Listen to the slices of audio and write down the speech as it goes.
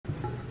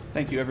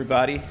Thank you,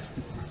 everybody.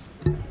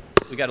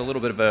 We got a little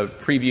bit of a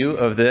preview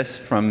of this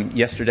from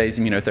yesterday's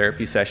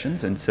immunotherapy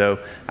sessions, and so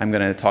I'm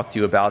going to talk to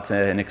you about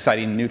an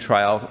exciting new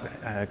trial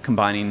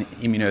combining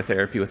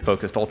immunotherapy with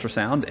focused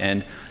ultrasound.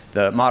 And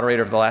the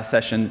moderator of the last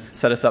session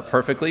set us up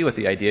perfectly with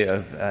the idea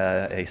of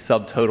a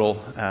subtotal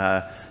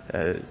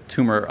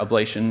tumor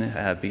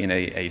ablation being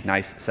a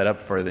nice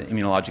setup for the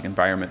immunologic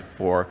environment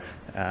for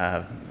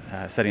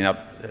setting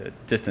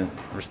up distant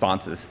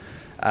responses.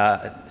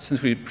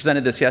 Since we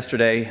presented this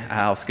yesterday,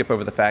 I'll skip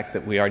over the fact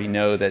that we already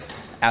know that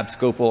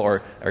abscopal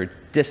or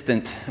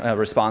distant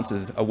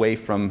responses away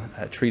from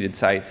treated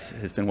sites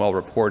has been well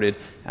reported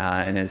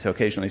and is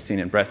occasionally seen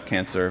in breast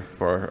cancer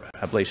for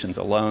ablations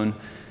alone.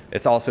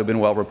 It's also been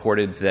well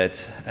reported that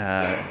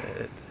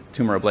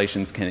tumor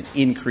ablations can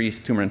increase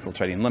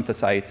tumor-infiltrating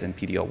lymphocytes and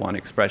PD-L1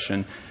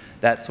 expression.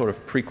 That sort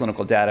of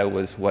preclinical data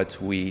was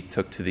what we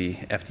took to the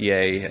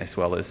FDA as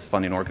well as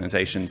funding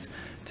organizations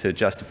to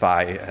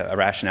justify a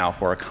rationale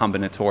for a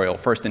combinatorial,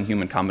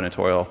 first-in-human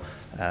combinatorial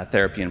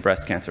therapy in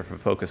breast cancer for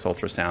focused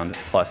ultrasound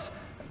plus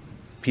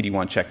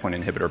PD-1 checkpoint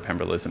inhibitor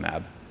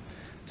pembrolizumab.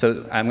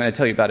 So I'm going to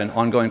tell you about an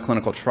ongoing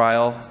clinical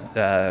trial.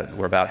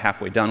 We're about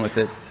halfway done with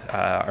it.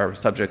 Our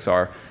subjects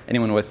are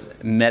anyone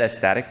with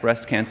metastatic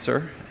breast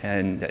cancer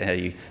and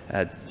a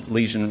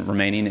lesion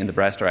remaining in the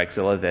breast or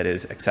axilla that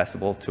is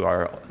accessible to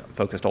our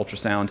focused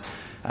ultrasound.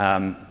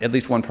 At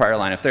least one prior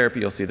line of therapy.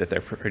 You'll see that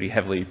they're pretty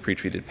heavily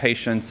pretreated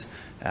patients.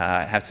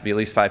 Have to be at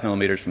least 5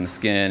 millimeters from the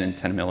skin and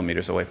 10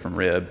 millimeters away from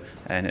rib,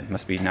 and it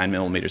must be 9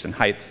 millimeters in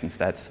height since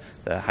that's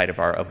the height of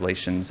our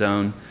ablation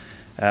zone.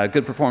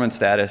 Good performance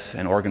status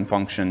and organ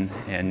function,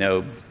 and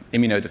no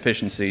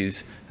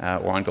immunodeficiencies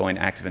or ongoing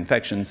active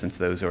infections, since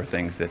those are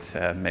things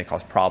that may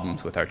cause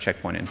problems with our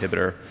checkpoint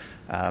inhibitor.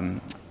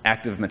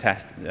 Active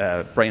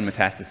brain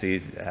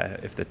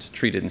metastases, if it's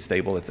treated and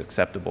stable, it's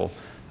acceptable,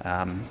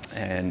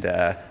 and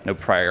no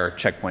prior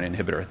checkpoint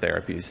inhibitor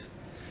therapies.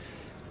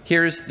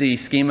 Here's the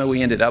schema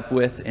we ended up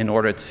with in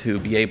order to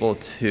be able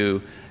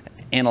to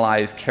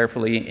analyze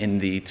carefully in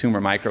the tumor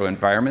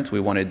microenvironment. We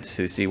wanted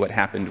to see what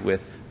happened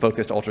with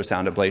focused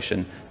ultrasound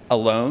ablation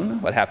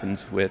alone, what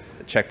happens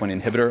with checkpoint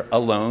inhibitor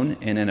alone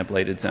in an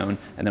ablated zone,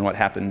 and then what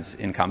happens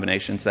in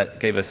combinations. That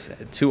gave us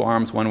two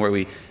arms, one where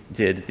we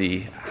did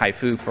the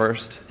HIFU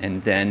first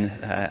and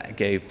then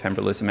gave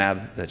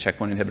pembrolizumab, the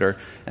checkpoint inhibitor,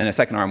 and a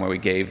second arm where we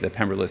gave the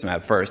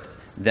pembrolizumab first,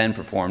 then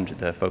performed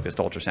the focused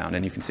ultrasound.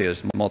 And you can see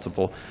there's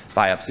multiple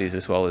biopsies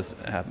as well as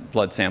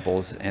blood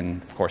samples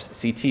and, of course,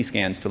 CT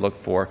scans to look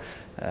for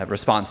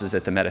responses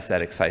at the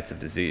metastatic sites of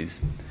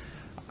disease.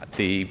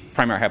 The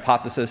primary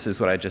hypothesis is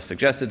what I just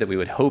suggested, that we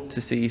would hope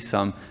to see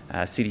some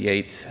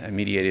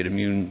CD8-mediated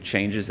immune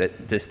changes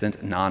at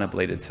distant,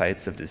 non-ablated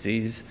sites of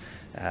disease.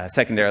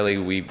 Secondarily,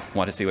 we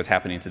want to see what's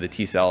happening to the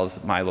T cells,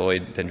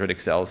 myeloid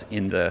dendritic cells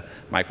in the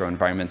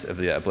microenvironment of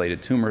the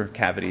ablated tumor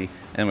cavity,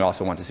 and we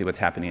also want to see what's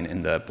happening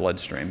in the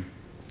bloodstream.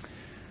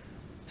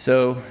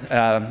 So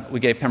we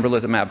gave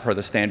pembrolizumab per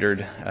the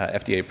standard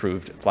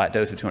FDA-approved flat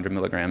dose of 200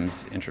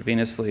 milligrams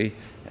intravenously.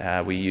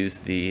 We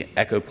used the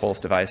echo pulse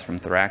device from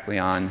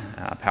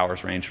Theracleon.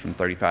 Powers range from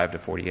 35 to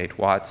 48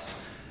 watts.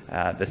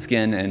 The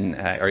skin and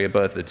area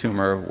above the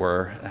tumor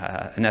were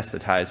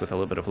anesthetized with a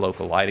little bit of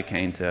local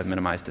lidocaine to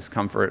minimize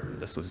discomfort.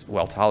 This was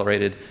well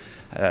tolerated.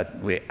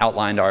 We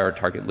outlined our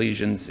target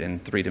lesions in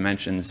 3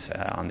 dimensions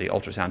on the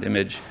ultrasound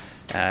image.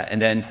 And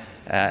then,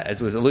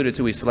 as was alluded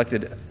to, we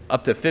selected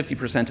up to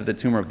 50% of the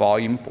tumor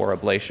volume for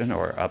ablation,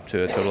 or up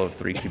to a total of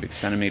 3 cubic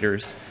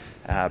centimeters,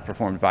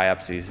 performed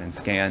biopsies and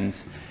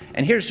scans.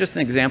 And here's just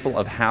an example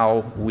of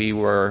how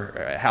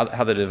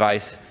how the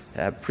device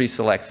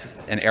pre-selects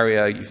an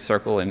area. You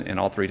circle in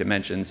all 3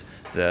 dimensions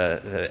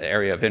the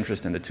area of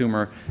interest in the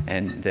tumor,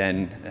 and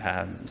then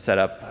set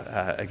up,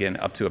 again,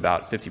 up to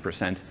about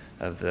 50%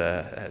 of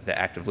the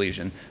active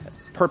lesion,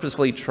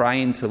 purposefully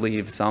trying to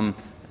leave some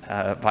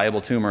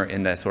viable tumor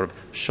in that sort of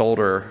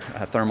shoulder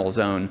thermal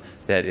zone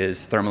that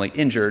is thermally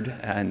injured,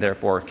 and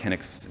therefore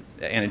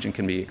antigen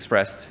can be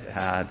expressed.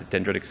 The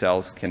dendritic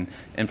cells can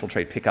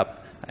infiltrate, pick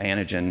up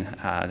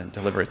antigen,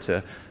 deliver it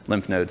to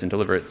lymph nodes, and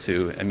deliver it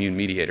to immune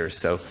mediators.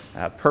 So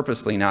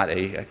purposely not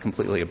a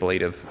completely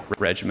ablative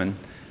regimen.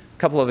 A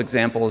couple of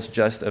examples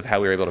just of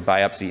how we were able to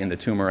biopsy in the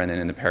tumor and then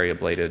in the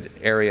periablated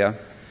area.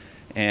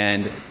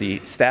 And the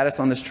status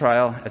on this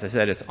trial, as I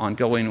said, it's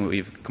ongoing.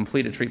 We've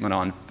completed treatment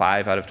on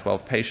 5 out of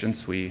 12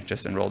 patients. We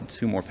just enrolled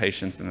 2 more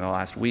patients in the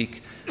last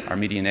week. Our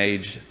median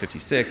age,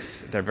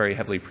 56. They're very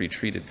heavily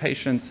pretreated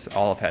patients.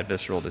 All have had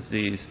visceral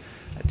disease.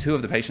 2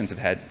 of the patients have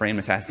had brain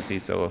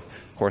metastases. So, of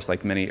course,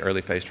 like many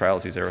early phase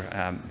trials, these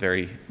are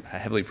very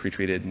heavily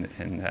pretreated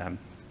and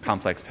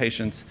complex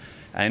patients.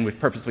 And we've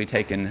purposely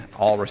taken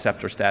all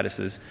receptor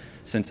statuses,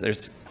 since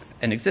there's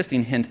an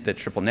existing hint that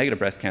triple-negative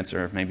breast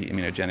cancer may be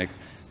immunogenic.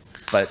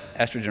 But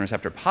estrogen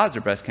receptor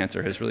positive breast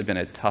cancer has really been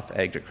a tough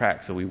egg to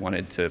crack, so we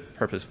wanted to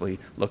purposefully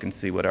look and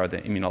see what are the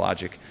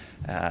immunologic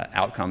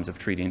outcomes of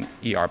treating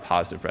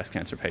ER-positive breast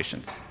cancer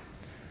patients.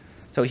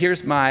 So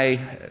here's my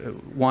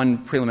one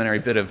preliminary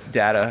bit of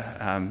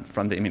data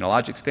from the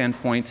immunologic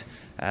standpoint.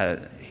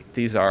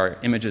 these are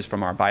images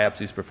from our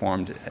biopsies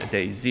performed at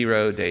day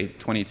 0, day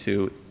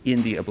 22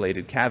 in the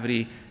ablated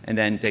cavity, and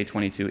then day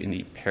 22 in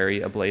the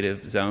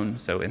peri-ablative zone,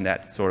 so in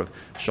that sort of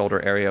shoulder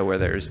area where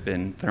there's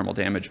been thermal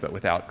damage but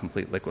without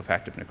complete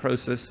liquefactive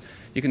necrosis.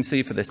 You can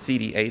see for the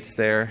CD8s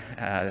there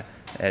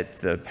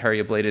at the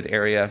peri-ablated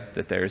area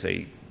that there's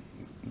a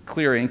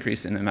clear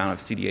increase in the amount of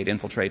CD8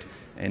 infiltrate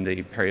in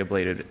the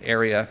peri-ablated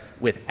area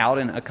without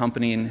an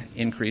accompanying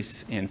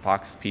increase in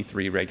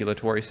FOXP3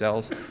 regulatory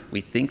cells.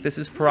 We think this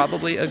is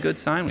probably a good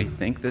sign. We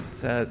think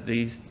that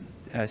these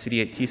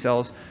CD8 T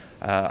cells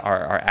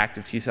are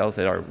active T cells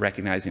that are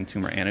recognizing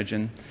tumor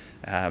antigen.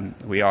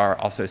 We are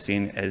also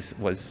seeing, as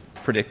was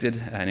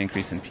predicted, an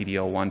increase in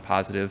PD-L1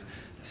 positive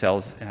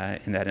cells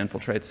in that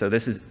infiltrate. So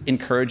this is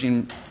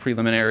encouraging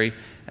preliminary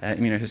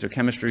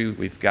immunohistochemistry.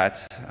 We've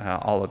got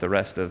all of the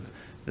rest of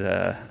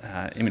the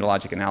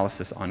immunologic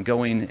analysis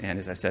ongoing, and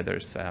as I said,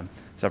 there's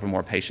several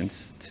more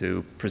patients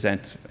to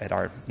present at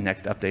our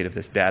next update of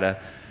this data.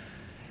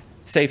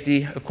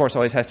 Safety, of course,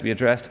 always has to be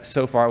addressed.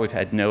 So far, we've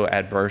had no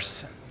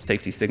adverse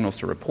safety signals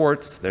to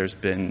report. There's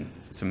been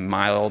some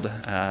mild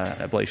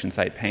ablation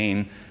site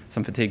pain,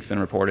 some fatigue's been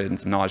reported, and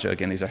some nausea.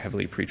 Again, these are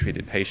heavily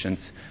pretreated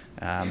patients.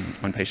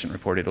 One patient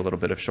reported a little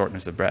bit of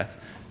shortness of breath,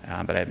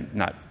 but I'm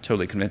not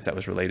totally convinced that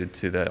was related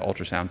to the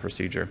ultrasound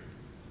procedure.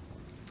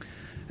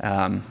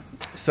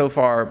 So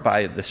far,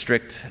 by the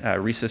strict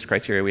RECIST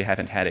criteria, we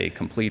haven't had a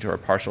complete or a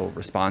partial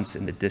response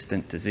in the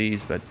distant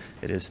disease, but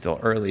it is still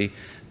early.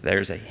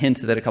 There's a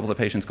hint that a couple of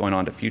patients going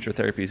on to future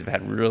therapies have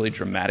had really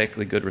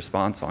dramatically good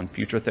response on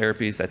future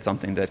therapies. That's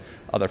something that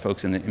other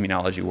folks in the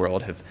immunology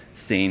world have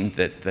seen,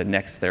 that the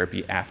next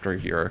therapy after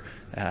your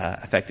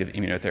effective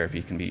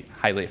immunotherapy can be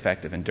highly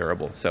effective and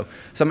durable. So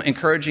some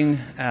encouraging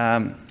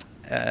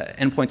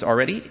endpoints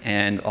already,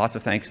 and lots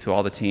of thanks to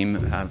all the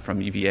team from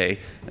UVA,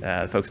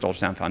 folks at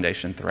Ultrasound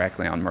Foundation,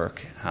 Thorac-Leon Merck,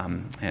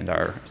 and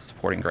our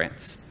supporting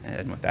grants.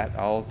 And with that,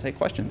 I'll take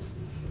questions.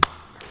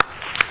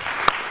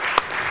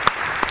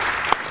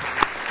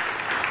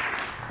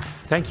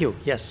 Thank you.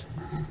 Yes.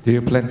 Do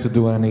you plan to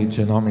do any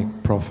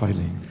genomic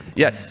profiling?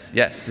 Yes,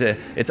 yes.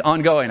 It's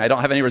ongoing. I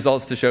don't have any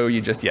results to show you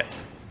just yet.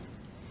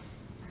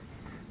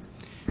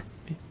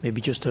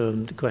 Maybe just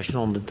a question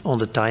on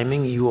the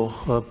timing. Your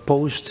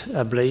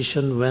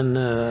post-ablation, when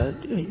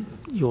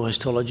your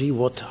histology,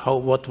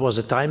 what was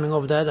the timing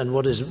of that, and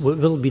what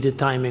will be the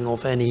timing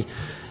of any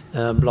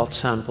blood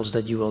samples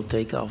that you will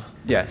take off?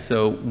 Yeah,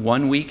 so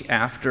 1 week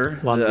after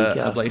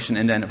ablation,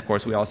 and then of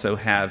course we also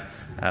have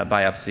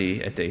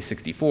biopsy at day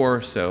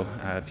 64, so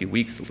a few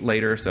weeks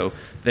later. So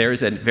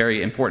there's a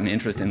very important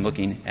interest in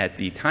looking at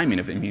the timing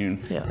of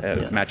immune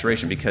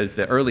maturation, because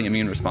the early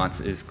immune response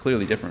is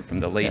clearly different from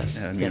the late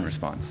immune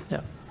response.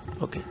 Yeah,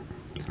 okay.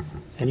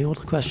 Any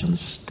other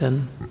questions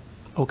then?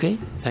 Okay,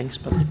 thanks,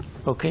 Patrick.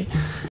 Okay.